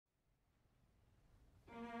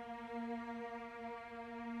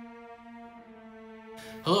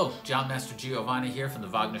Hello, John Master Giovanni here from the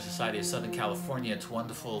Wagner Society of Southern California. It's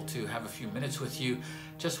wonderful to have a few minutes with you.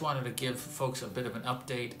 Just wanted to give folks a bit of an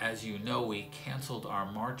update. As you know, we canceled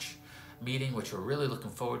our March meeting, which we're really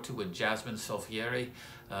looking forward to, with Jasmine Solfieri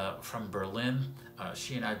from Berlin.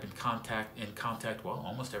 She and I have been in contact, well,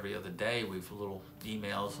 almost every other day. We've little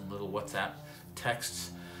emails and little WhatsApp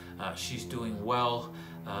texts. She's doing well,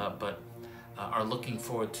 but are looking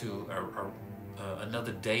forward to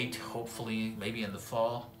another date, hopefully maybe in the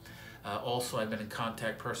fall. Also, I've been in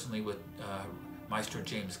contact personally with Maestro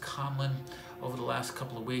James Conlon over the last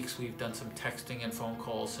couple of weeks. We've done some texting and phone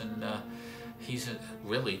calls, and he's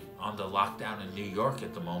really on the lockdown in New York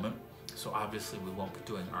at the moment. So obviously we won't be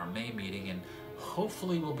doing our May meeting, and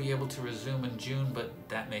hopefully we'll be able to resume in June, but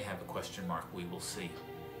that may have a question mark. We will see.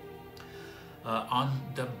 On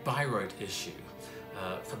the Bayreuth issue,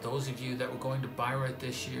 for those of you that were going to Bayreuth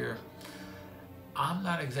this year, I'm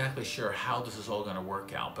not exactly sure how this is all going to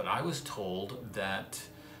work out, but I was told that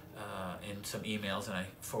in some emails, and I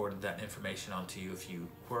forwarded that information on to you if you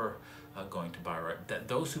were going to Bayreuth, that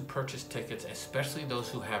those who purchase tickets, especially those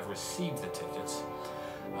who have received the tickets,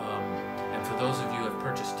 and for those of you who have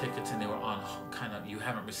purchased tickets and they were on you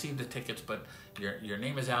haven't received the tickets, but your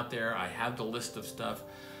name is out there. I have the list of stuff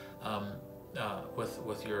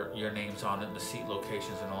with your names on it and the seat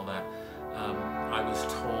locations and all that. I was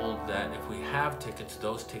told that if we have tickets,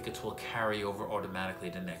 those tickets will carry over automatically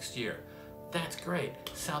to next year. That's great,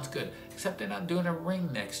 sounds good, except they're not doing a ring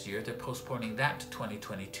next year. They're postponing that to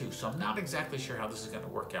 2022. So I'm not exactly sure how this is going to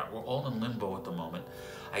work out. We're all in limbo at the moment.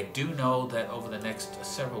 I do know that over the next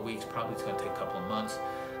several weeks, probably it's going to take a couple of months,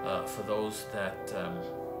 for those that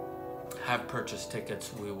have purchased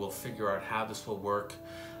tickets, we will figure out how this will work.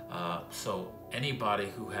 So anybody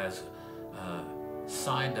who has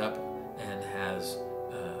signed up and has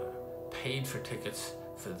paid for tickets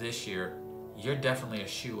for this year, you're definitely a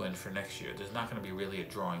shoe-in for next year. There's not going to be really a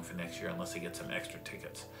drawing for next year unless they get some extra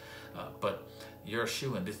tickets. But you're a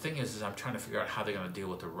shoe-in. The thing is I'm trying to figure out how they're going to deal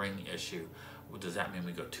with the ring issue. Does that mean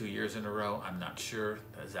we go 2 years in a row? I'm not sure.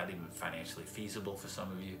 Is that even financially feasible for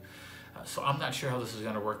some of you? So I'm not sure how this is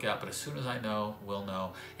going to work out, but as soon as I know, we'll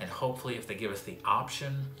know. And hopefully if they give us the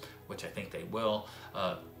option, which I think they will,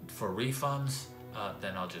 for refunds,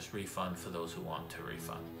 then I'll just refund for those who want to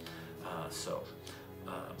refund.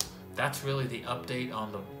 That's really the update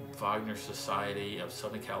on the Wagner Society of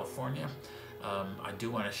Southern California. I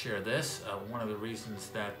do want to share this. One of the reasons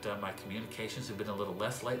that my communications have been a little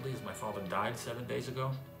less lately is my father died 7 days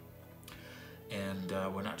ago. And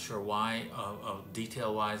we're not sure why,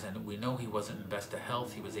 detail-wise, and we know he wasn't in best of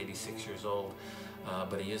health. He was 86 years old,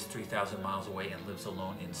 but he is 3,000 miles away and lives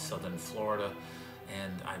alone in southern Florida.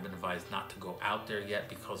 And I've been advised not to go out there yet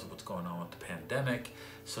because of what's going on with the pandemic.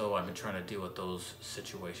 So I've been trying to deal with those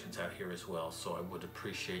situations out here as well. So I would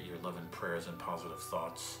appreciate your love and prayers and positive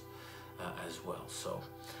thoughts as well. So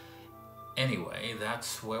anyway,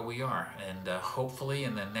 that's where we are. And hopefully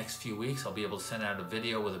in the next few weeks, I'll be able to send out a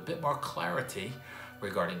video with a bit more clarity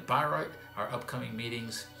regarding Bayreuth, our upcoming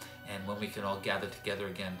meetings, and when we can all gather together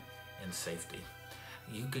again in safety.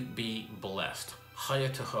 You could be blessed. Chaya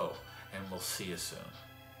Taho. And we'll see you soon.